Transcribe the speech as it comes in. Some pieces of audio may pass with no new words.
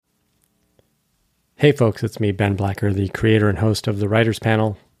Hey folks, it's me, Ben Blacker, the creator and host of the Writers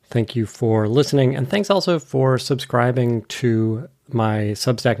Panel. Thank you for listening, and thanks also for subscribing to my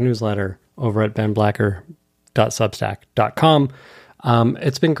Substack newsletter over at benblacker.substack.com.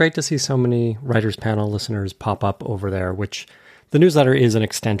 It's been great to see so many Writers Panel listeners pop up over there, which the newsletter is an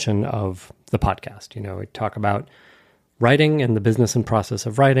extension of the podcast. You know, we talk about writing and the business and process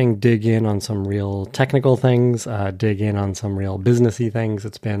of writing, dig in on some real technical things, dig in on some real businessy things.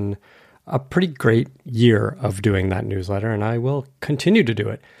 It's been a pretty great year of doing that newsletter, and I will continue to do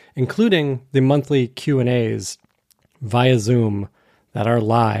it, including the monthly Q&As via Zoom that are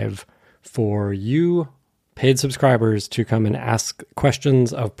live for you paid subscribers to come and ask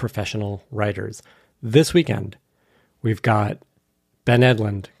questions of professional writers. This weekend, we've got Ben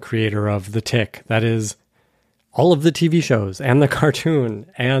Edlund, creator of The Tick. That is all of the TV shows and the cartoon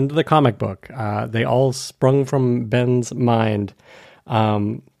and the comic book. They all sprung from Ben's mind.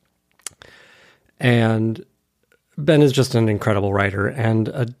 And Ben is just an incredible writer and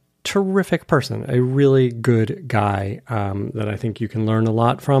a terrific person, a really good guy that I think you can learn a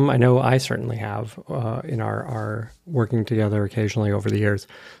lot from. I know I certainly have in our working together occasionally over the years.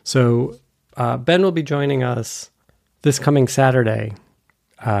 So Ben will be joining us this coming Saturday,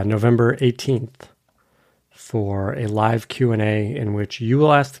 November 18th, for a live Q&A in which you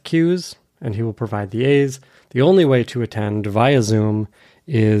will ask the Qs and he will provide the As. The only way to attend via Zoom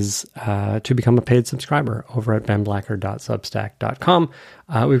is to become a paid subscriber over at benblacker.substack.com.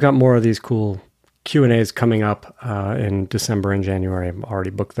 We've got more of these cool Q&As coming up in December and January. I've already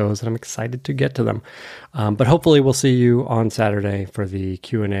booked those, and I'm excited to get to them. But hopefully we'll see you on Saturday for the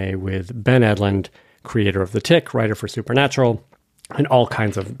Q&A with Ben Edlund, creator of The Tick, writer for Supernatural, and all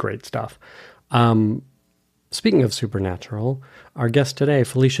kinds of great stuff. Speaking of Supernatural, our guest today,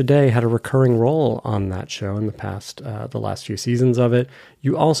 Felicia Day, had a recurring role on that show in the last few seasons of it.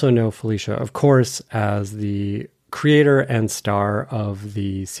 You also know Felicia, of course, as the creator and star of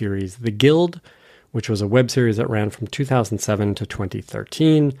the series The Guild, which was a web series that ran from 2007 to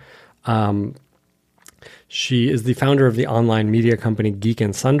 2013. She is the founder of the online media company Geek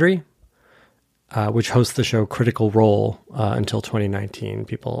and Sundry, which hosts the show Critical Role until 2019.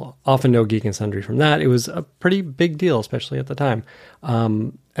 People often know Geek and Sundry from that. It was a pretty big deal, especially at the time.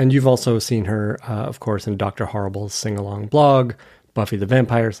 And you've also seen her, of course, in Dr. Horrible's sing-along blog, Buffy the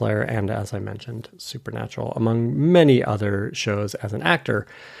Vampire Slayer, and, as I mentioned, Supernatural, among many other shows as an actor.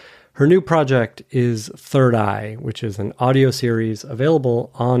 Her new project is Third Eye, which is an audio series available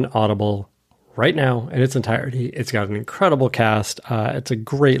on Audible right now in its entirety. It's got an incredible cast. It's a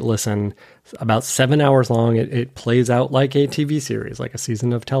great listen. It's about 7 hours long. It plays out like a TV series, like a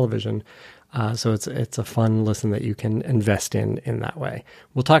season of television. So it's a fun listen that you can invest in that way.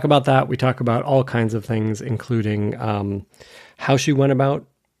 We'll talk about that. We talk about all kinds of things, including how she went about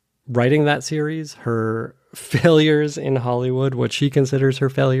writing that series, her failures in Hollywood, what she considers her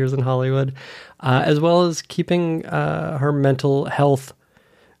failures in Hollywood, as well as keeping her mental health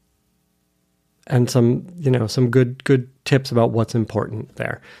and some good tips about what's important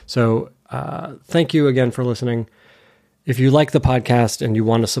there. So thank you again for listening. If you like the podcast and you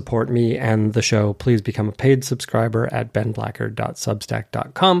want to support me and the show, please become a paid subscriber at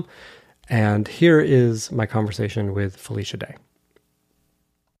benblacker.substack.com. And here is my conversation with Felicia Day.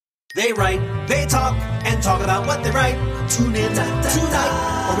 They write, they talk, and talk about what they write. Tune in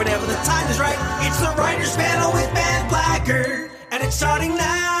tonight, or whenever the time is right. It's the Writers Panel with Ben Blacker, and it's starting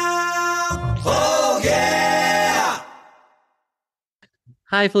now. Oh, yeah!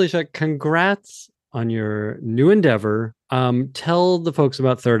 Hi, Felicia. Congrats on your new endeavor. Tell the folks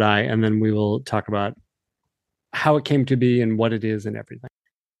about Third Eye, and then we will talk about how it came to be and what it is and everything.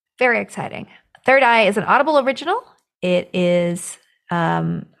 Very exciting. Third Eye is an Audible original. It is,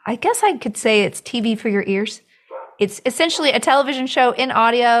 I guess I could say it's TV for your ears. It's essentially a television show in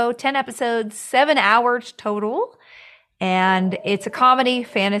audio, 10 episodes, 7 hours total. And it's a comedy,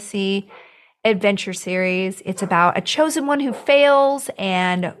 fantasy, adventure series. It's about a chosen one who fails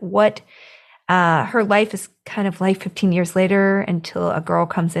and what her life is kind of like 15 years later until a girl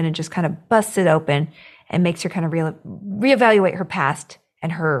comes in and just kind of busts it open and makes her kind of reevaluate her past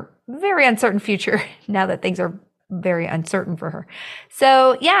and her very uncertain future now that things are very uncertain for her.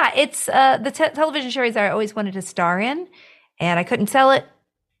 So yeah, it's the television series I always wanted to star in, and I couldn't sell it,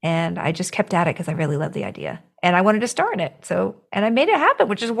 and I just kept at it because I really loved the idea. And I wanted to star in it. And I made it happen,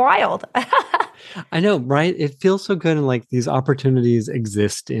 which is wild. I know, right? It feels so good. And like these opportunities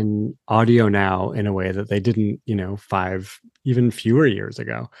exist in audio now in a way that they didn't, 5, even fewer years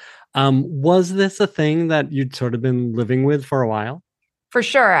ago. Was this a thing that you'd sort of been living with for a while? For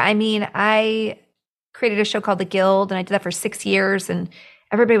sure. I mean, I created a show called The Guild, and I did that for 6 years. And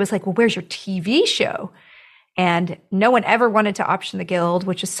everybody was like, well, where's your TV show? And no one ever wanted to option the guild,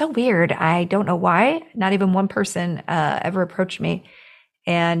 which is so weird. I don't know why. Not even one person ever approached me.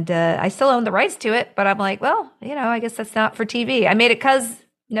 And I still own the rights to it, but I'm like, well, I guess that's not for TV. I made it because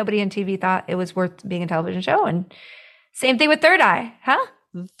nobody in TV thought it was worth being a television show. And same thing with Third Eye, huh?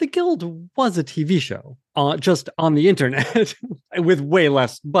 The Guild was a TV show, just on the internet with way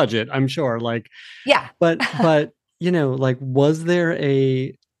less budget, I'm sure. Yeah. But was there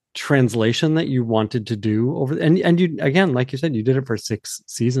a translation that you wanted to do over? And you, again, like you said, you did it for 6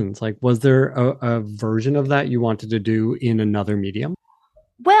 seasons. Was there a version of that you wanted to do in another medium?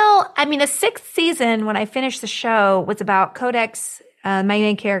 Well, I mean, the 6th season, when I finished the show, was about Codex, my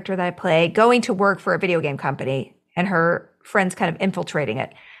main character that I play, going to work for a video game company and her friends kind of infiltrating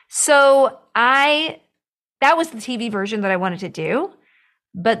it. So that was the TV version that I wanted to do.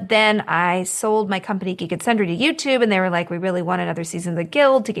 But then I sold my company Geek and Sundry to YouTube, and they were like, we really want another season of the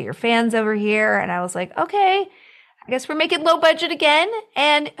Guild to get your fans over here. And I was like, okay, I guess we're making low budget again.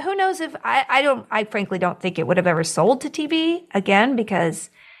 And who knows if I frankly don't think it would have ever sold to TV again, because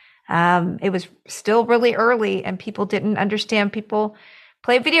it was still really early and people didn't understand people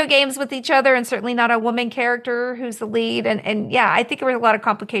play video games with each other, and certainly not a woman character who's the lead. And yeah, I think there were a lot of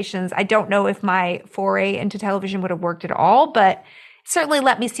complications. I don't know if my foray into television would have worked at all, but certainly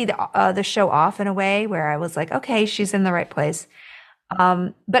let me see the show off in a way where I was like, okay, she's in the right place.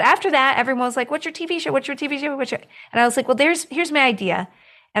 But after that, everyone was like, what's your TV show? What's your TV show? And I was like, well, here's my idea.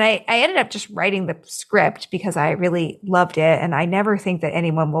 And I ended up just writing the script because I really loved it. And I never think that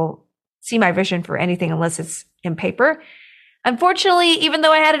anyone will see my vision for anything unless it's in paper. Unfortunately, even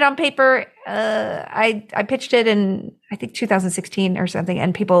though I had it on paper, I pitched it in, I think, 2016 or something,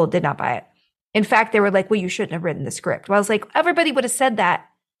 and people did not buy it. In fact, they were like, well, you shouldn't have written the script. Well, I was like, everybody would have said that.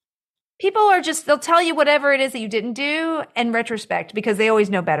 People are they'll tell you whatever it is that you didn't do in retrospect because they always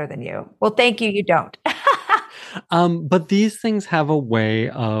know better than you. Well, thank you, you don't. But these things have a way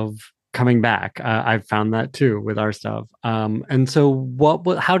of coming back. I've found that too with our stuff. And so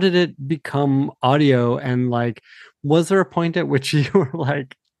how did it become audio? And was there a point at which you were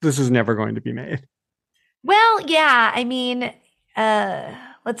like, this is never going to be made? Well, yeah. I mean,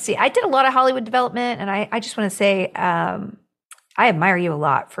 let's see. I did a lot of Hollywood development, and I just want to say I admire you a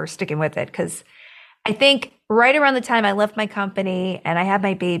lot for sticking with it, because I think right around the time I left my company and I had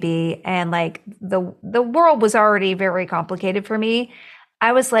my baby, and the world was already very complicated for me,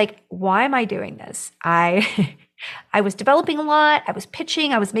 I was like, why am I doing this? I was developing a lot. I was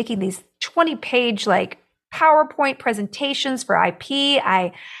pitching. I was making these 20-page PowerPoint presentations for IP.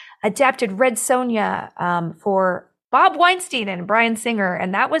 I adapted Red Sonja for Bob Weinstein and Bryan Singer.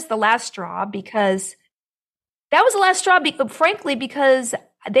 And that was the last straw because frankly, because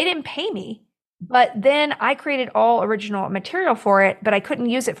they didn't pay me. But then I created all original material for it, but I couldn't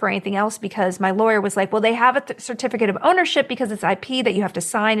use it for anything else because my lawyer was like, well, they have a certificate of ownership because it's IP that you have to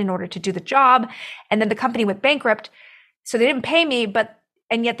sign in order to do the job. And then the company went bankrupt. So they didn't pay me,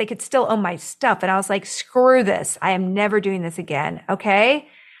 and yet they could still own my stuff. And I was like, screw this. I am never doing this again. Okay.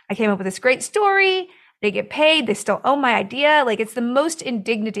 I came up with this great story. They get paid. They still own my idea. It's the most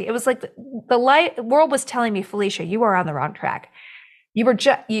indignity. It was like the world was telling me, Felicia, you are on the wrong track. You were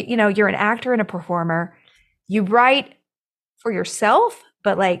you're an actor and a performer. You write for yourself,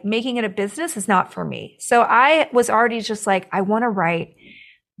 but making it a business is not for me. So I was already just like, I want to write,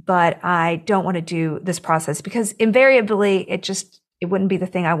 but I don't want to do this process because invariably it wouldn't be the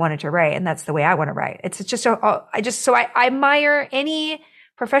thing I wanted to write. And that's the way I want to write. It's just, I admire any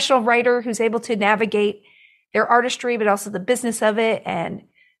professional writer who's able to navigate their artistry, but also the business of it and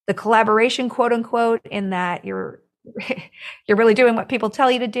the collaboration, quote unquote, in that you're really doing what people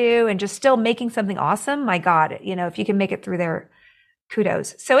tell you to do and just still making something awesome. My God, if you can make it through there,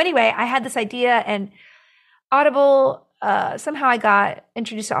 kudos. So anyway, I had this idea, and Audible, somehow I got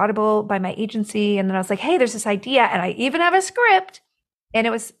introduced to Audible by my agency. And then I was like, hey, there's this idea. And I even have a script. And it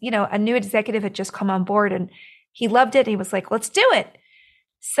was, a new executive had just come on board and he loved it. And he was like, let's do it.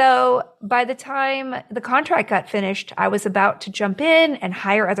 So by the time the contract got finished, I was about to jump in and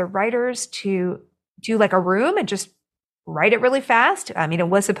hire other writers to do a room and just write it really fast. I mean, it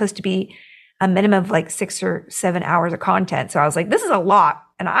was supposed to be a minimum of 6 or 7 hours of content. So I was like, this is a lot.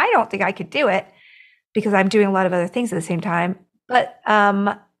 And I don't think I could do it because I'm doing a lot of other things at the same time. But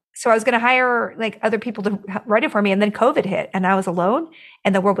so I was going to hire other people to write it for me. And then COVID hit and I was alone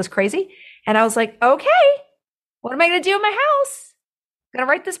and the world was crazy. And I was like, okay, what am I going to do in my house? I'm going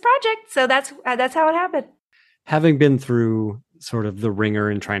to write this project. So that's how it happened. Having been through sort of the ringer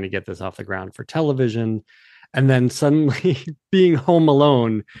and trying to get this off the ground for television, and then suddenly being home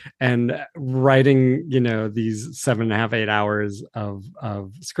alone and writing, these 7.5, 8 hours of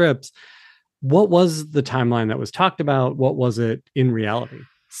scripts. What was the timeline that was talked about? What was it in reality?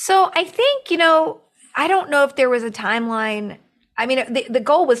 So I think, I don't know if there was a timeline. I mean, the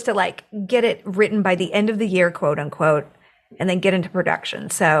goal was to like get it written by the end of the year, quote unquote, and then get into production.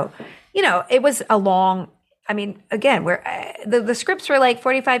 So, it was a long, I mean, again, where the scripts were like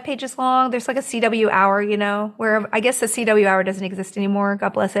 45 pages long. There's like a CW hour, where I guess the CW hour doesn't exist anymore.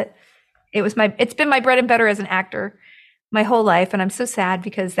 God bless it. It's been my bread and butter as an actor my whole life. And I'm so sad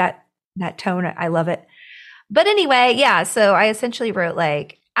because that tone, I love it. But anyway, yeah. So I essentially wrote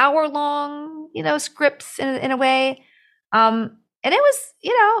like hour long, scripts in a way. And it was,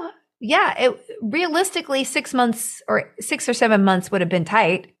 realistically 6 months or 6 or 7 months would have been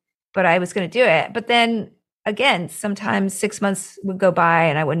tight, but I was going to do it. But then again, sometimes 6 months would go by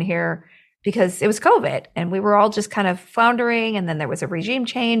and I wouldn't hear because it was COVID and we were all just kind of floundering. And then there was a regime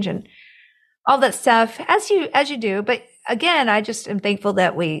change and all that stuff as you do. But again, I just am thankful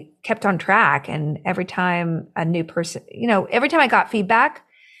that we kept on track. And every time a new person, every time I got feedback,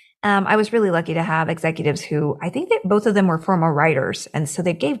 I was really lucky to have executives who I think that both of them were former writers. And so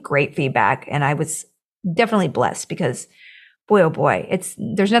they gave great feedback. And I was definitely blessed because boy, oh boy,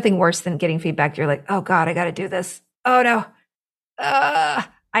 there's nothing worse than getting feedback. You're like, oh God, I got to do this. Oh no. I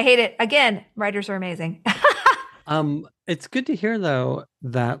hate it. Again, writers are amazing. It's good to hear though,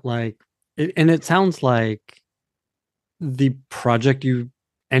 that and it sounds like the project you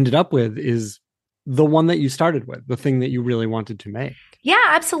ended up with is the one that you started with, the thing that you really wanted to make. Yeah,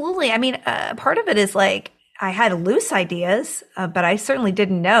 absolutely. I mean, part of it is like I had loose ideas, but I certainly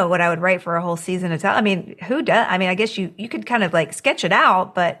didn't know what I would write for a whole season of I mean, who does? I mean, I guess you could kind of like sketch it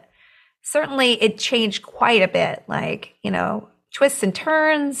out, but certainly it changed quite a bit. Like, twists and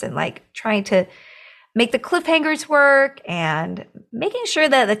turns and like trying to make the cliffhangers work and making sure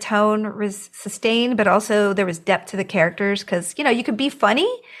that the tone was sustained, but also there was depth to the characters. Cause, you could be funny,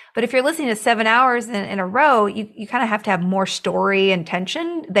 but if you're listening to 7 hours in a row, you kind of have to have more story and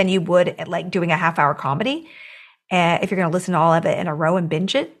tension than you would at like doing a half-hour comedy. If you're going to listen to all of it in a row and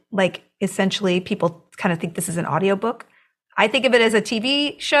binge it, like essentially people kind of think this is an audiobook. I think of it as a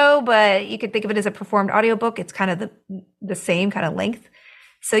TV show, but you could think of it as a performed audiobook. It's kind of the same kind of length.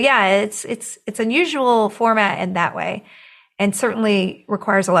 So yeah, it's unusual format in that way, and certainly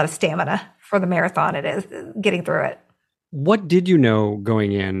requires a lot of stamina for the marathon it is getting through it. What did you know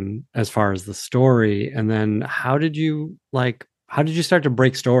going in as far as the story? And then how did you start to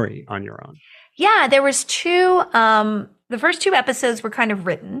break story on your own? Yeah, there was two, the first 2 episodes were kind of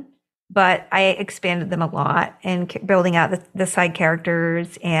written, but I expanded them a lot and building out the side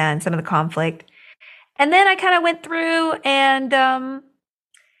characters and some of the conflict. And then I kind of went through and,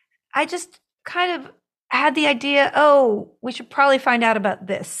 I just kind of had the idea, we should probably find out about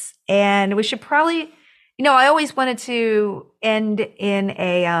this. And we should probably, I always wanted to end in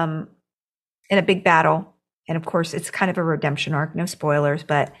a big battle. And of course, it's kind of a redemption arc, no spoilers,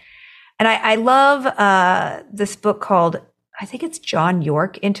 and I love this book called, I think it's John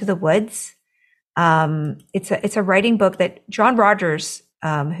York, Into the Woods. It's a writing book that John Rogers,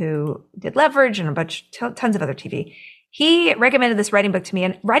 who did Leverage and tons of other TV, he recommended this writing book to me,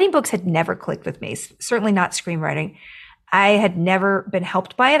 and writing books had never clicked with me, certainly not screenwriting. I had never been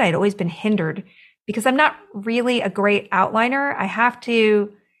helped by it. I'd always been hindered because I'm not really a great outliner.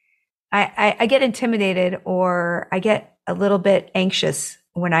 I get intimidated or I get a little bit anxious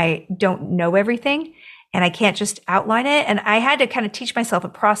when I don't know everything and I can't just outline it. And I had to kind of teach myself a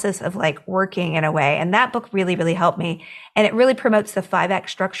process of like working in a way. And that book really, really helped me. And it really promotes the 5-act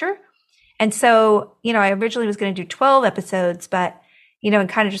structure. And so, I originally was going to do 12 episodes, but, and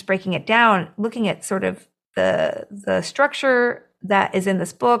kind of just breaking it down, looking at sort of the structure that is in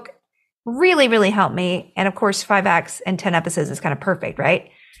this book really, really helped me. And of course, 5 acts and 10 episodes is kind of perfect,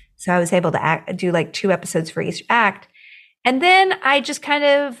 right? So I was able to do like 2 episodes for each act. And then I just kind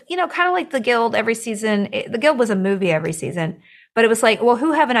of like The Guild every season. The Guild was a movie every season, but it was like, well,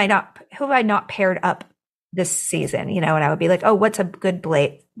 who have I not paired up this season, and I would be like, oh, what's a good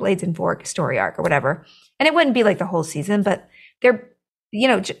Blades and Fork story arc or whatever. And it wouldn't be like the whole season, but they're,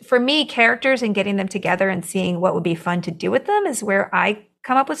 for me, characters and getting them together and seeing what would be fun to do with them is where I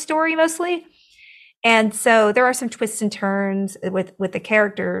come up with story mostly. And so there are some twists and turns with the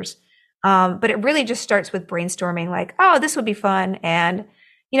characters. But it really just starts with brainstorming like, oh, this would be fun. And,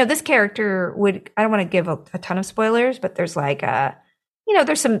 this character I don't want to give a ton of spoilers, but there's like,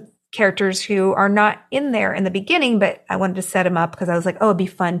 there's some characters who are not in there in the beginning, but I wanted to set them up because I was like, oh, it'd be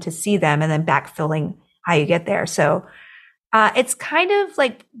fun to see them and then backfilling how you get there. So It's kind of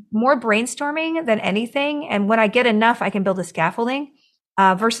like more brainstorming than anything. And when I get enough, I can build a scaffolding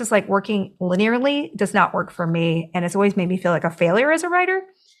versus like working linearly does not work for me. And it's always made me feel like a failure as a writer.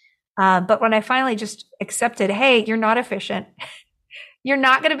 But when I finally just accepted, hey, you're not efficient. You're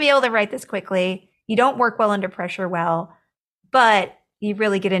not going to be able to write this quickly. You don't work well under pressure well, but you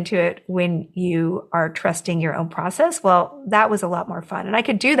really get into it when you are trusting your own process. Well, that was a lot more fun. And I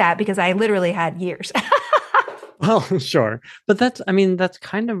could do that because I literally had years. Well, sure. But that's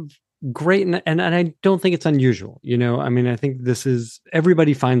kind of great. And I don't think it's unusual. I mean, I think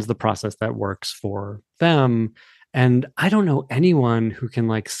everybody finds the process that works for them. And I don't know anyone who can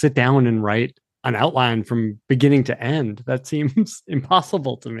like sit down and write an outline from beginning to end. That seems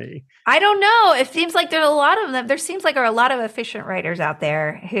impossible to me. I don't know. It seems like there's a lot of them. There seems like there are a lot of efficient writers out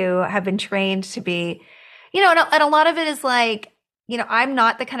there who have been trained to be, and a lot of it is like, I'm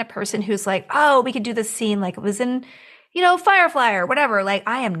not the kind of person who's like, oh, we could do this scene like it was in, Firefly or whatever. Like,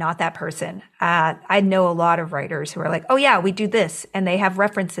 I am not that person. I know a lot of writers who are like, oh yeah, we do this. And they have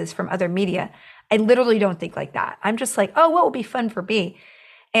references from other media. I literally don't think like that. I'm just like, oh, what would be fun for me?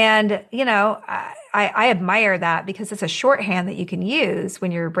 And, I admire that because it's a shorthand that you can use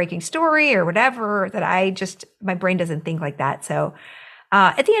when you're breaking story or whatever that my brain doesn't think like that. So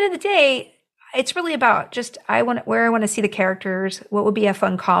at the end of the day, it's really about just where I want to see the characters, what would be a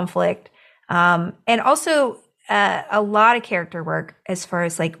fun conflict. And also a lot of character work as far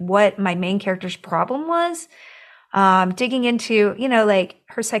as like what my main character's problem was, digging into, like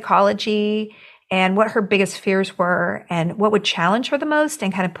her psychology and what her biggest fears were and what would challenge her the most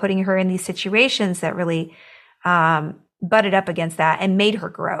and kind of putting her in these situations that really butted up against that and made her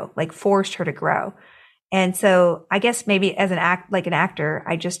grow, like forced her to grow. And so I guess maybe as an actor,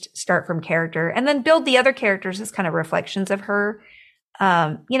 I just start from character and then build the other characters as kind of reflections of her.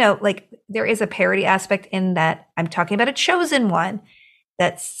 Like there is a parody aspect in that I'm talking about a chosen one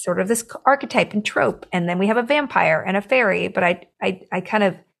that's sort of this archetype and trope. And then we have a vampire and a fairy. But I kind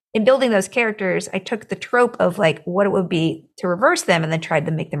of, in building those characters, I took the trope of like what it would be to reverse them and then tried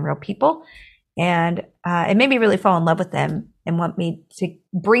to make them real people. And it made me really fall in love with them and want me to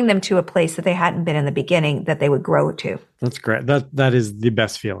bring them to a place that they hadn't been in the beginning that they would grow to. That's great. That is the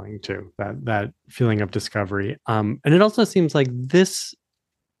best feeling too, that feeling of discovery. And it also seems like this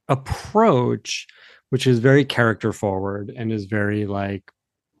approach, which is very character forward and is very like,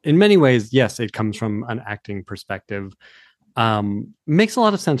 in many ways, yes, it comes from an acting perspective, makes a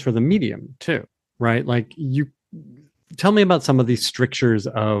lot of sense for the medium too, right? Like you tell me about some of these strictures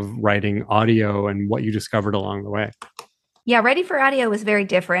of writing audio and what you discovered along the way. Yeah, writing for audio was very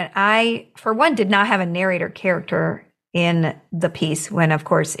different. I, for one, did not have a narrator character in the piece when, of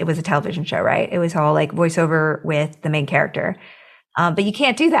course, it was a television show, right? It was all like voiceover with the main character. But you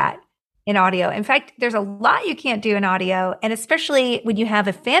can't do that in audio. In fact, there's a lot you can't do in audio, and especially when you have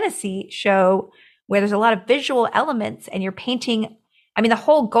a fantasy show where there's a lot of visual elements and you're painting. I mean, the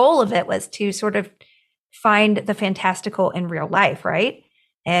whole goal of it was to sort of find the fantastical in real life, right?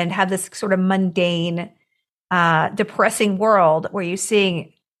 And have this sort of mundane, depressing world where you're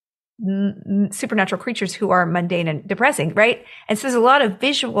seeing supernatural creatures who are mundane and depressing, right? And so there's a lot of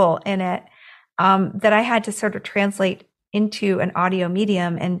visual in it that I had to sort of translate into an audio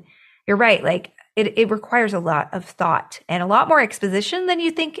medium. And you're right, like it requires a lot of thought and a lot more exposition than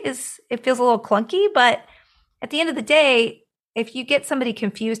you think it feels a little clunky. But at the end of the day, if you get somebody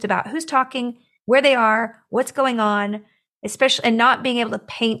confused about who's talking, where they are, what's going on, especially, and not being able to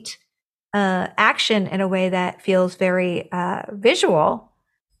paint action in a way that feels very visual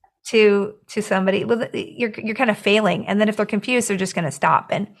to somebody, well, you're kind of failing. And then if they're confused, they're just going to stop.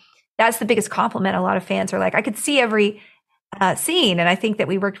 And that's the biggest compliment. A lot of fans are like, I could see every scene. And I think that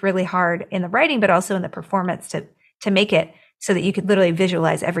we worked really hard in the writing, but also in the performance to make it so that you could literally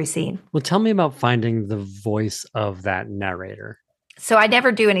visualize every scene. Well, tell me about finding the voice of that narrator. So I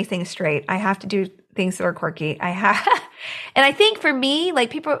never do anything straight. I have to do things that are quirky. And I think for me, like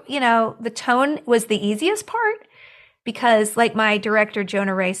people, the tone was the easiest part because like my director,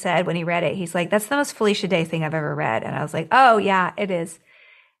 Jonah Ray, said when he read it, he's like, that's the most Felicia Day thing I've ever read. And I was like, oh yeah, it is.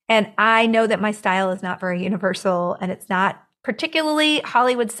 And I know that my style is not very universal and it's not particularly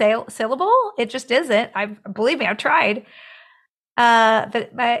Hollywood saleable. It just isn't. Believe me, I've tried.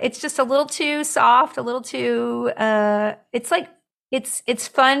 But it's just a little too soft, a little too, it's like, it's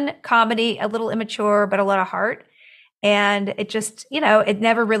fun comedy, a little immature, but a lot of heart. And it just, it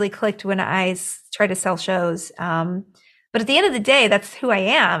never really clicked when I try to sell shows. But at the end of the day, that's who I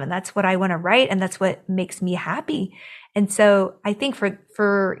am and that's what I want to write. And that's what makes me happy. And so I think for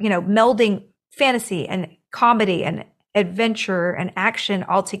melding fantasy and comedy and adventure and action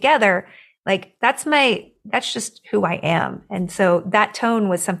all together, like that's my that's just who I am. And so that tone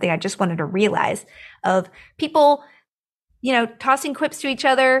was something I just wanted to realize of people, tossing quips to each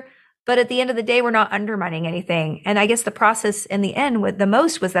other. But at the end of the day, we're not undermining anything. And I guess the process in the end with the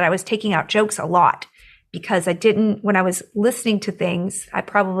most was that I was taking out jokes a lot because when I was listening to things, I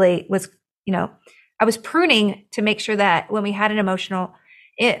probably was, I was pruning to make sure that when we had an emotional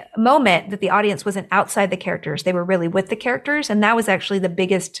moment that the audience wasn't outside the characters. They were really with the characters. And that was actually the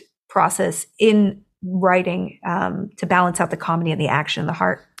biggest process in writing to balance out the comedy and the action and the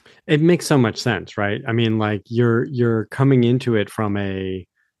heart. It makes so much sense, right? I mean, like you're coming into it from a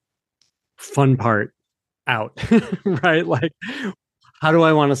fun part out, right? Like, how do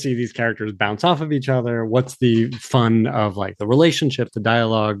I want to see these characters bounce off of each other? What's the fun of like the relationship, the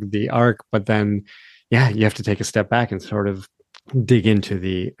dialogue, the arc? But then, yeah, you have to take a step back and sort of dig into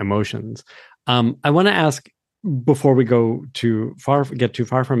the emotions. I want to ask before we get too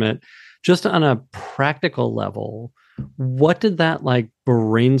far from it, just on a practical level, what did that like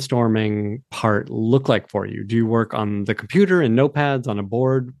brainstorming part look like for you? Do you work on the computer and notepads on a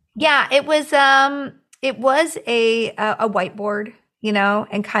board? Yeah, it was a whiteboard,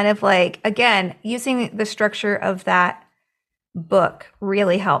 and kind of like, again, using the structure of that book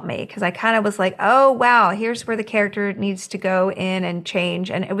really helped me because I kind of was like, oh wow, here's where the character needs to go in and change.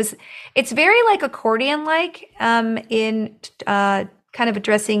 And it's very like accordion like in kind of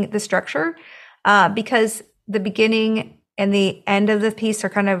addressing the structure because the beginning and the end of the piece are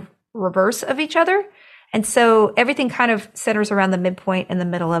kind of reverse of each other. And so everything kind of centers around the midpoint in the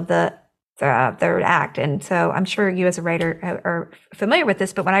middle of the third act. And so I'm sure you as a writer are familiar with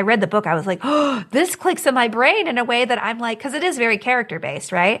this, but when I read the book, I was like, oh, this clicks in my brain in a way that I'm like, because it is very character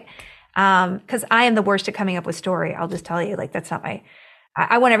based, right? Because I am the worst at coming up with story. I'll just tell you, like, that's not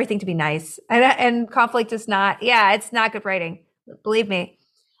I want everything to be nice. And conflict is not, it's not good writing. Believe me.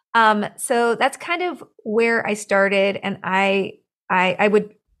 So that's kind of where I started. And I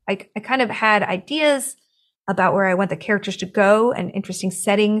kind of had ideas about where I want the characters to go and interesting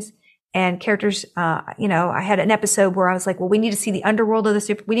settings and characters. I had an episode where I was like, well, we need to see the underworld of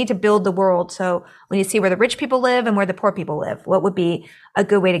we need to build the world. So we need to see where the rich people live and where the poor people live. What would be a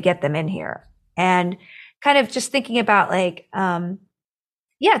good way to get them in here? And kind of just thinking about like,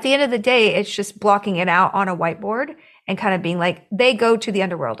 at the end of the day, it's just blocking it out on a whiteboard and kind of being like, they go to the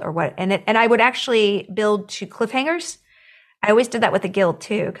underworld or what. And I would actually build to cliffhangers. I always did that with the guild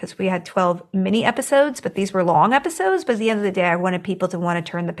too, because we had 12 mini episodes, but these were long episodes. But at the end of the day, I wanted people to want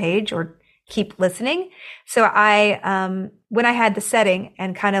to turn the page or keep listening. So when I had the setting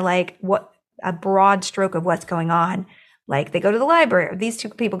and kind of like what a broad stroke of what's going on, like they go to the library, these two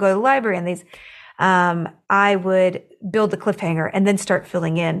people go to the library and these, I would build the cliffhanger and then start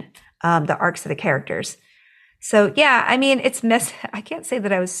filling in the arcs of the characters. So yeah, I mean, I can't say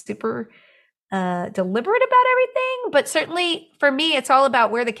that I was super deliberate about everything, but certainly for me, it's all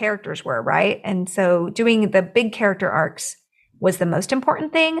about where the characters were, right? And so doing the big character arcs was the most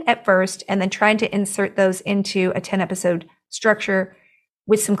important thing at first, and then trying to insert those into a 10 episode structure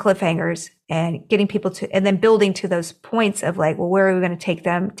with some cliffhangers and getting people and then building to those points of like, well, where are we going to take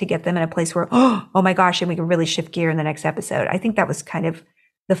them to get them in a place where, oh my gosh, and we can really shift gear in the next episode. I think that was kind of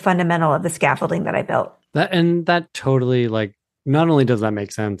the fundamental of the scaffolding that I built. That totally, like, not only does that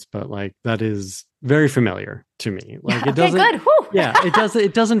make sense, but like that is very familiar to me. Like it doesn't, good. Whew. Yeah,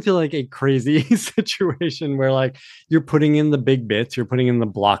 it doesn't feel like a crazy situation where like you're putting in the big bits, you're putting in the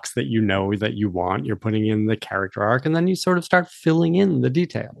blocks that you know that you want, you're putting in the character arc, and then you sort of start filling in the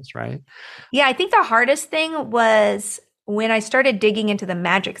details, right? Yeah, I think the hardest thing was when I started digging into the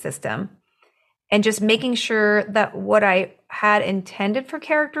magic system and just making sure that what I had intended for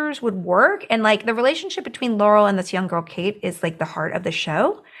characters would work. And like the relationship between Laurel and this young girl, Kate, is like the heart of the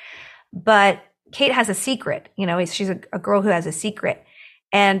show. But Kate has a secret, she's a girl who has a secret.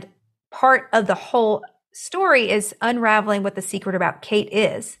 And part of the whole story is unraveling what the secret about Kate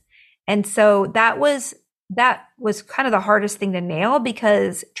is. And so that was kind of the hardest thing to nail,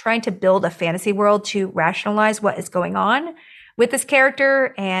 because trying to build a fantasy world to rationalize what is going on with this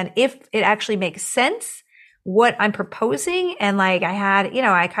character and if it actually makes sense, what I'm proposing. And like I had,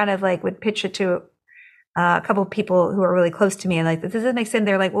 I kind of like would pitch it to a couple of people who are really close to me and like, this doesn't make sense.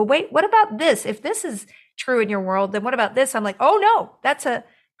 They're like, well, wait, what about this? If this is true in your world, then what about this? I'm like, oh no, that's a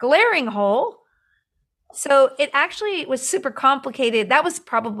glaring hole. So it actually was super complicated. That was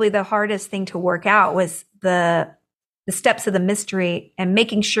probably the hardest thing to work out, was the steps of the mystery and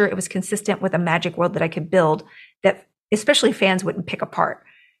making sure it was consistent with a magic world that I could build that especially fans wouldn't pick apart.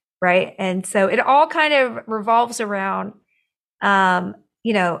 Right. And so it all kind of revolves around,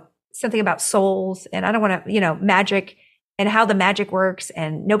 something about souls, and I don't want to, magic and how the magic works,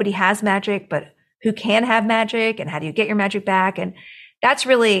 and nobody has magic, but who can have magic and how do you get your magic back. And that's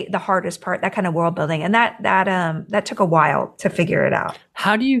really the hardest part, that kind of world building. And that took a while to figure it out.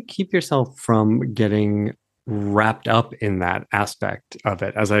 How do you keep yourself from getting wrapped up in that aspect of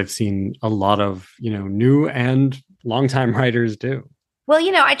it, as I've seen a lot of, new and longtime writers do? Well,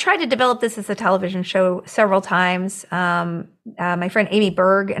 I tried to develop this as a television show several times. My friend Amy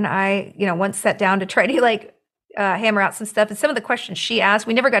Berg and I, once sat down to try to hammer out some stuff. And some of the questions she asked,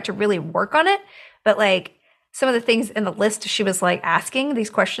 we never got to really work on it. But some of the things in the list she was asking these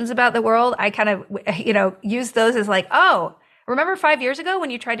questions about the world, I kind of, used those as oh, remember 5 years ago when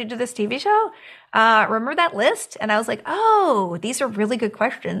you tried to do this TV show? Remember that list? And I was like, oh, these are really good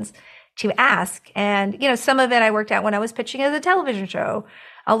questions to ask. And, some of it I worked out when I was pitching as a television show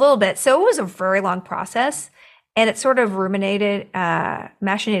a little bit. So it was a very long process and it sort of machinated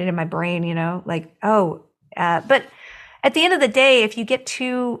in my brain, but at the end of the day, if you get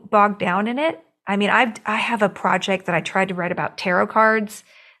too bogged down in it, I have a project that I tried to write about tarot cards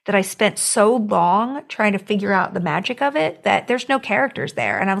that I spent so long trying to figure out the magic of it that there's no characters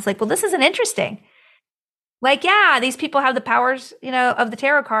there. And I was like, well, this isn't interesting. Yeah, these people have the powers, of the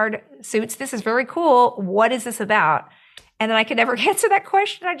tarot card suits. This is very cool. What is this about? And then I could never answer that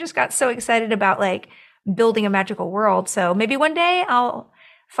question. I just got so excited about building a magical world. So maybe one day I'll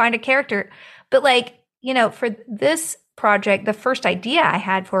find a character. But for this project, the first idea I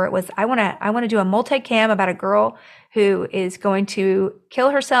had for it was I want to do a multicam about a girl who is going to kill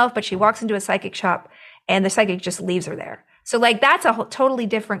herself, but she walks into a psychic shop and the psychic just leaves her there. So that's a totally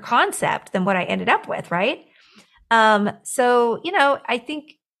different concept than what I ended up with, right? I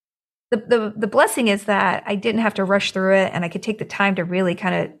think the blessing is that I didn't have to rush through it and I could take the time to really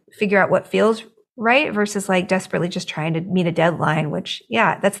kind of figure out what feels right versus desperately just trying to meet a deadline, which,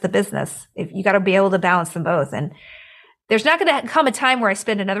 yeah, that's the business. If you got to be able to balance them both. And there's not going to come a time where I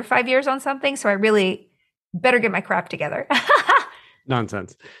spend another 5 years on something. So I really better get my crap together.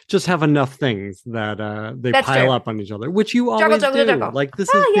 Nonsense. Just have enough things that they That's pile true. up on each other, which you always do. Juggle.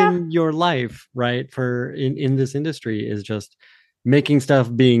 This has been your life, right? For in this industry is just making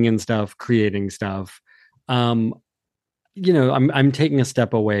stuff, being in stuff, creating stuff. I'm taking a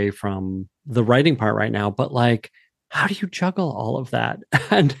step away from the writing part right now, but how do you juggle all of that?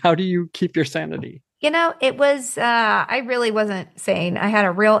 And how do you keep your sanity? It was, I really wasn't sane. I had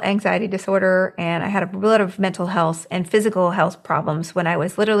a real anxiety disorder and I had a lot of mental health and physical health problems when I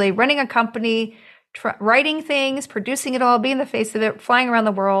was literally running a company, writing things, producing it all, being the face of it, flying around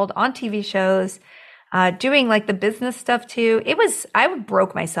the world on TV shows, doing the business stuff too. I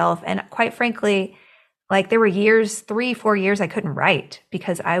broke myself. And quite frankly, there were years, 3-4 years I couldn't write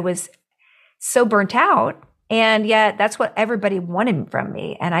because I was so burnt out. And yet that's what everybody wanted from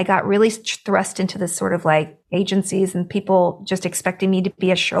me. And I got really thrust into this sort of agencies and people just expecting me to be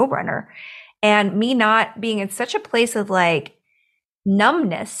a showrunner and me not being in such a place of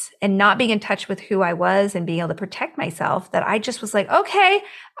numbness and not being in touch with who I was and being able to protect myself that I just was okay,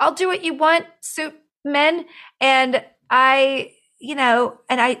 I'll do what you want, suit men. And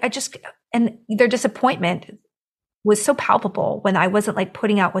and their disappointment was so palpable when I wasn't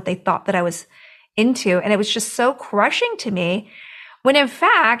putting out what they thought that I was into. And it was just so crushing to me when in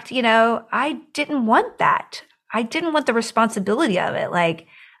fact, I didn't want that. I didn't want the responsibility of it.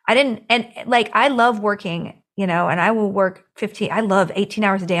 I love working, and I will work I love 18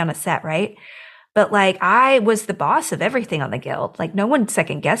 hours a day on a set, right? But I was the boss of everything on the Guild. No one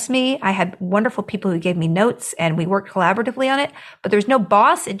second guessed me. I had wonderful people who gave me notes and we worked collaboratively on it, but there's no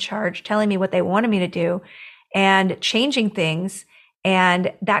boss in charge telling me what they wanted me to do and changing things.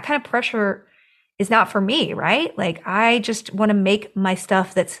 And that kind of pressure is not for me, right? I just want to make my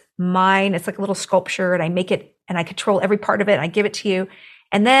stuff that's mine. It's a little sculpture and I make it and I control every part of it and I give it to you.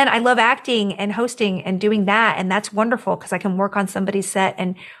 And then I love acting and hosting and doing that. And that's wonderful because I can work on somebody's set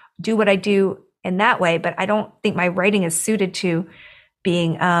and do what I do in that way. But I don't think my writing is suited to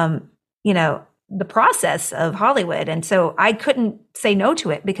being, the process of Hollywood. And so I couldn't say no to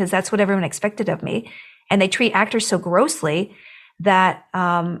it because that's what everyone expected of me. And they treat actors so grossly that,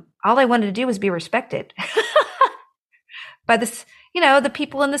 all I wanted to do was be respected by this, the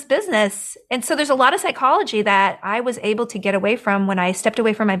people in this business. And so there's a lot of psychology that I was able to get away from when I stepped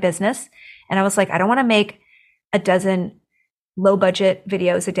away from my business. And I was I don't want to make a dozen low budget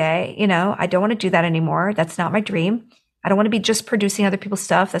videos a day. I don't want to do that anymore. That's not my dream. I don't want to be just producing other people's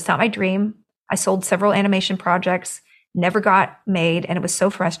stuff. That's not my dream. I sold several animation projects, never got made. And it was so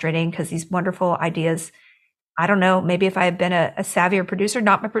frustrating because these wonderful ideas, I don't know, maybe if I had been a savvier producer,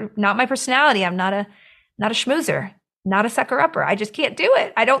 not my personality. I'm not a schmoozer, not a sucker upper. I just can't do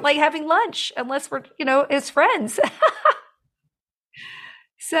it. I don't like having lunch unless we're, as friends.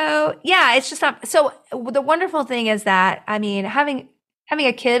 So yeah, it's just not. So the wonderful thing is that, I mean, having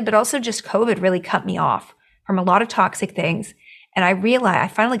a kid, but also just COVID really cut me off from a lot of toxic things. And I realized I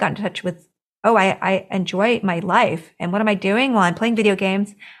finally got in touch with, oh, I enjoy my life. And what am I doing? Well, I'm playing video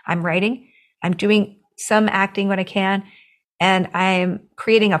games. I'm writing. I'm doing some acting when I can. And I'm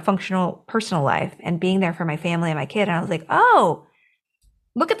creating a functional personal life and being there for my family and my kid. And I was like, oh,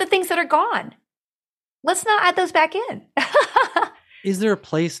 look at the things that are gone. Let's not add those back in. Is there a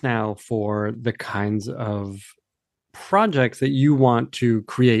place now for the kinds of projects that you want to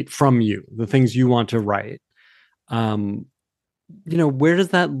create from you, the things you want to write? Where does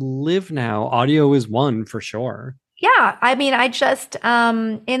that live now? Audio is one for sure. Yeah. I mean, I just,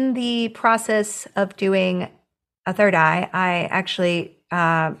 in the process of doing A Third Eye, I actually,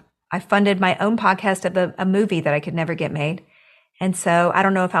 I funded my own podcast of a movie that I could never get made. And so I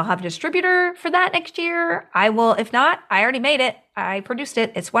don't know if I'll have a distributor for that next year. I will. If not, I already made it. I produced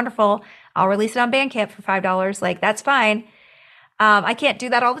it. It's wonderful. I'll release it on Bandcamp for $5. Like, that's fine. I can't do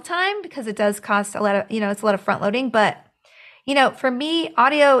that all the time because it does cost a lot of, it's a lot of front loading. But, for me,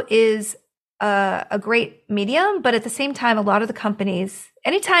 audio is a great medium. But at the same time, a lot of the companies,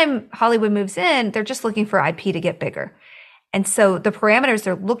 anytime Hollywood moves in, they're just looking for IP to get bigger. And so the parameters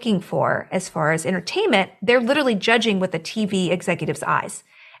they're looking for as far as entertainment, they're literally judging with the TV executive's eyes.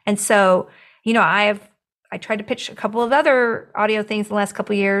 And so, I tried to pitch a couple of other audio things in the last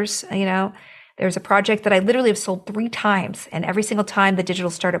couple of years. There's a project that I literally have sold 3 times, and every single time the digital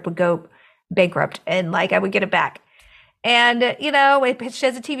startup would go bankrupt and I would get it back. And, I pitched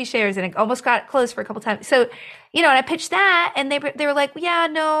as a TV shares and it almost got closed for a couple of times. So, and I pitched that and they were like, yeah,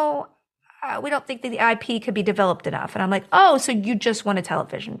 no, we don't think that the IP could be developed enough. And I'm like, oh, so you just want a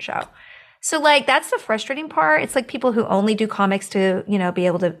television show. So that's the frustrating part. It's like people who only do comics to, be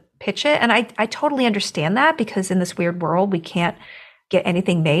able to pitch it. And I totally understand that because in this weird world, we can't get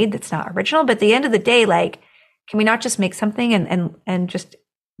anything made that's not original. But at the end of the day, can we not just make something and just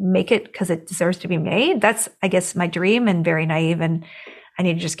make it because it deserves to be made? That's, I guess, my dream, and very naive, and I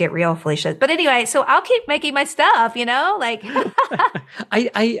need to just get real, Felicia. But anyway, so I'll keep making my stuff, I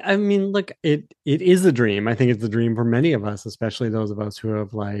mean, look, it is a dream. I think it's a dream for many of us, especially those of us who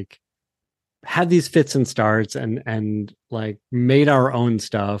have had these fits and starts and made our own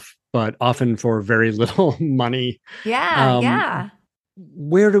stuff, but often for very little money. Yeah. Yeah.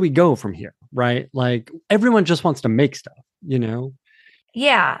 Where do we go from here? Right? Everyone just wants to make stuff,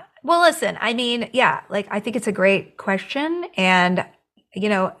 Yeah. Well, listen, I mean, yeah, I think it's a great question. And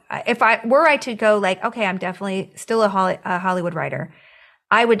if I to go okay, I'm definitely still a Hollywood writer,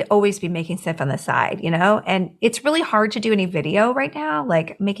 I would always be making stuff on the side, and it's really hard to do any video right now.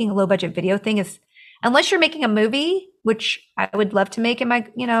 Making a low budget video thing is, unless you're making a movie, which I would love to make in my,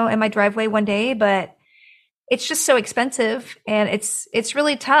 in my driveway one day, but it's just so expensive and it's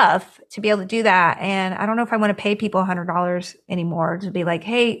really tough to be able to do that. And I don't know if I want to pay people $100 anymore to be like,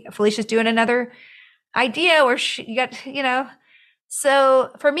 hey, Felicia's doing another idea where you got,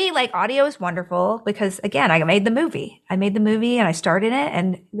 So for me, audio is wonderful because, again, I made the movie and I starred in it,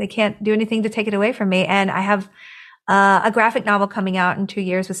 and they can't do anything to take it away from me. And I have a graphic novel coming out in 2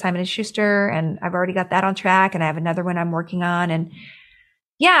 years with Simon & Schuster, and I've already got that on track, and I have another one I'm working on. And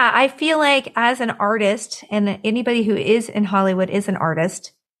yeah, I feel like as an artist, and anybody who is in Hollywood is an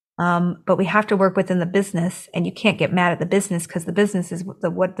artist, but we have to work within the business, and you can't get mad at the business because the business is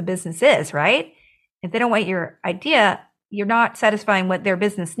what the business is, right? If they don't want your idea, you're not satisfying what their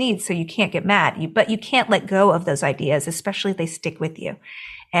business needs, so you can't get mad. But you can't let go of those ideas, especially if they stick with you.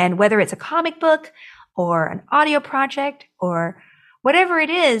 And whether it's a comic book or an audio project or whatever it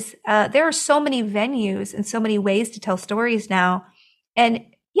is, there are so many venues and so many ways to tell stories now. And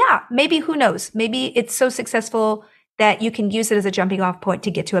yeah, maybe, who knows? Maybe it's so successful that you can use it as a jumping off point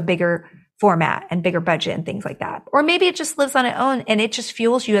to get to a bigger format and bigger budget and things like that. Or maybe it just lives on its own and it just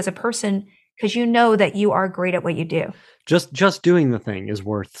fuels you as a person because you know that you are great at what you do. Just doing the thing is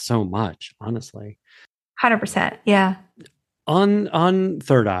worth so much, honestly. 100%. Yeah. On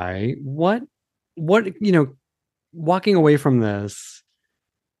Third Eye, what walking away from this,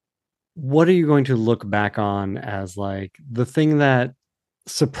 what are you going to look back on as the thing that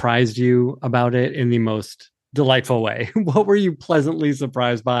surprised you about it in the most delightful way? What were you pleasantly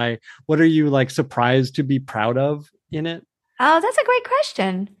surprised by? What are you surprised to be proud of in it? Oh, that's a great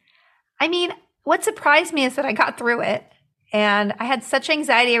question. I mean, what surprised me is that I got through it. And I had such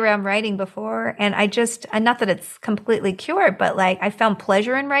anxiety around writing before. And not that it's completely cured, but I found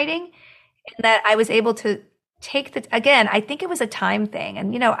pleasure in writing, and that I was able to take again, I think it was a time thing.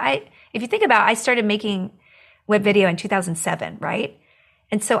 And, if you think about it, I started making web video in 2007, right?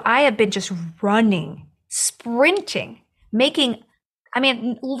 And so I have been just running, sprinting, making I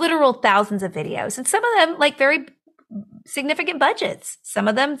mean, literal thousands of videos, and some of them like very significant budgets, some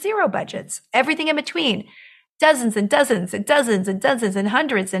of them zero budgets, everything in between, dozens and dozens and dozens and dozens and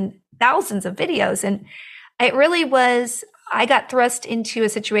hundreds and thousands of videos. And it really was, I got thrust into a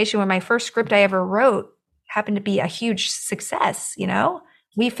situation where my first script I ever wrote happened to be a huge success. You know,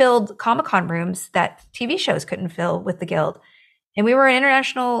 we filled Comic-Con rooms that TV shows couldn't fill with the Guild. And we were an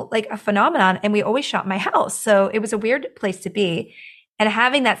international, like a phenomenon, and we always shot my house. So it was a weird place to be. And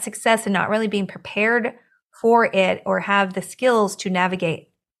having that success and not really being prepared for it or have the skills to navigate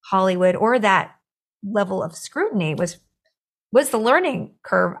Hollywood or that level of scrutiny was the learning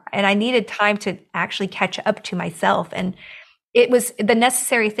curve. And I needed time to actually catch up to myself. And it was the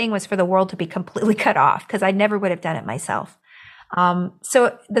necessary thing was for the world to be completely cut off, because I never would have done it myself.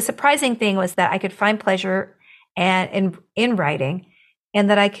 So the surprising thing was that I could find pleasure and in writing, and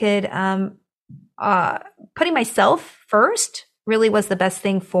that I could putting myself first really was the best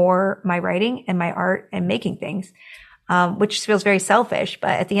thing for my writing and my art and making things, which feels very selfish.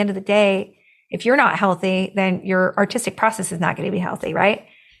 But at the end of the day, if you're not healthy, then your artistic process is not going to be healthy, right?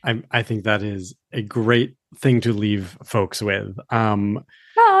 I think that is a great thing to leave folks with.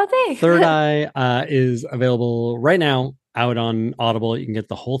 Oh, thanks. Third Eye is available right now out on Audible. You can get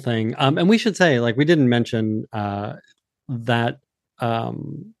the whole thing. And we should say, like, we didn't mention that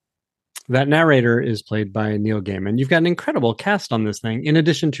that narrator is played by Neil Gaiman. You've got an incredible cast on this thing, in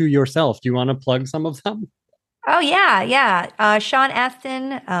addition to yourself. Do you want to plug some of them? Oh, yeah. Sean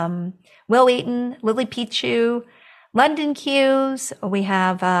Astin, Will Wheaton, Lily Pichu, London Hughes. We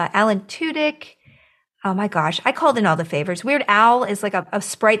have Alan Tudyk. Oh my gosh, I called in all the favors. Weird Al is like a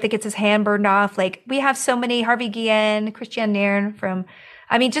sprite that gets his hand burned off. Like, we have so many, Harvey Guillen, Christiane Nairn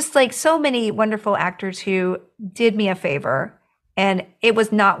just like so many wonderful actors who did me a favor. And it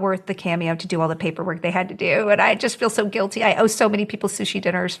was not worth the cameo to do all the paperwork they had to do. And I just feel so guilty. I owe so many people sushi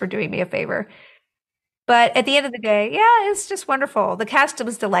dinners for doing me a favor. But at the end of the day, yeah, it's just wonderful. The cast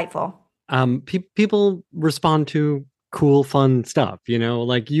was delightful. People respond to cool, fun stuff, you know,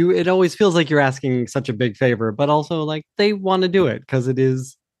 like it always feels like you're asking such a big favor, but also like they want to do it because it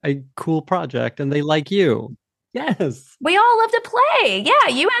is a cool project and they like you. Yes. We all love to play.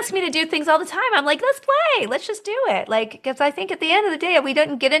 Yeah. You ask me to do things all the time. I'm like, let's play. Let's just do it. Like, because I think at the end of the day, we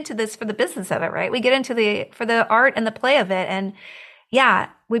didn't get into this for the business of it, right? We get into for the art and the play of it. And yeah,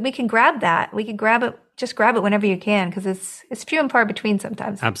 we can grab that. We can grab it. Just grab it whenever you can, because it's few and far between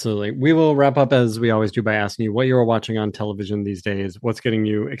sometimes. Absolutely. We will wrap up as we always do by asking you what you're watching on television these days. What's getting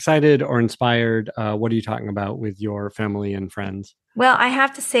you excited or inspired? What are you talking about with your family and friends? Well, I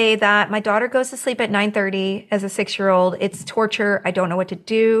have to say that my daughter goes to sleep at 9:30 as a 6-year-old. It's torture. I don't know what to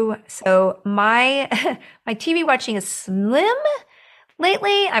do. So my my TV watching is slim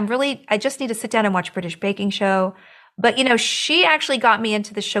lately. I just need to sit down and watch British Baking Show. But, you know, she actually got me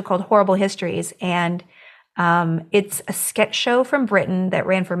into this show called Horrible Histories. And it's a sketch show from Britain that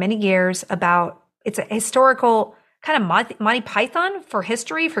ran for many years it's a historical kind of Monty Python for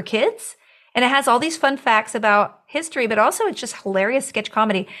history for kids. And it has all these fun facts about history, but also it's just hilarious sketch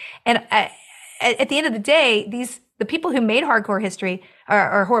comedy. And at the end of the day, the people who made hardcore history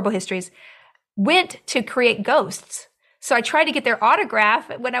or Horrible Histories went to create ghosts. So I tried to get their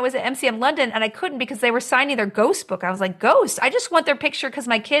autograph when I was at MCM London, and I couldn't because they were signing their ghost book. I was like, ghost? I just want their picture because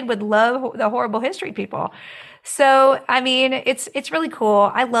my kid would love the Horrible History people. So, I mean, it's really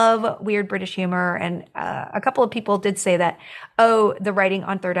cool. I love weird British humor. And a couple of people did say that, the writing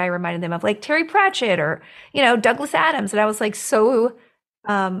on Third Eye reminded them of like Terry Pratchett or, you know, Douglas Adams. And I was like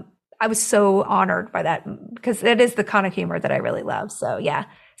I was so honored by that because it is the kind of humor that I really love. So, yeah.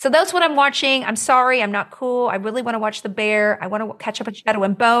 So that's what I'm watching. I'm sorry, I'm not cool. I really want to watch The Bear. I want to catch up on Shadow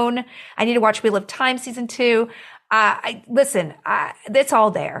and Bone. I need to watch Wheel of Time season 2. It's all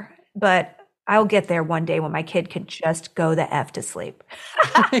there, but I'll get there one day when my kid can just go the F to sleep.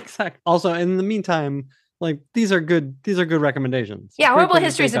 Exactly. Also, in the meantime, like these are good recommendations. Yeah, Horrible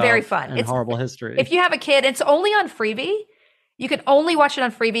Histories are very fun. It's Horrible History. If you have a kid, it's only on Freevee. You can only watch it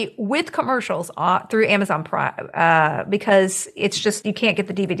on Freevee with commercials through Amazon Prime because it's just, you can't get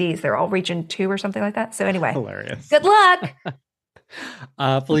the DVDs. They're all region 2 or something like that. So anyway. Hilarious. Good luck.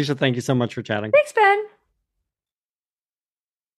 Felicia, thank you so much for chatting. Thanks, Ben.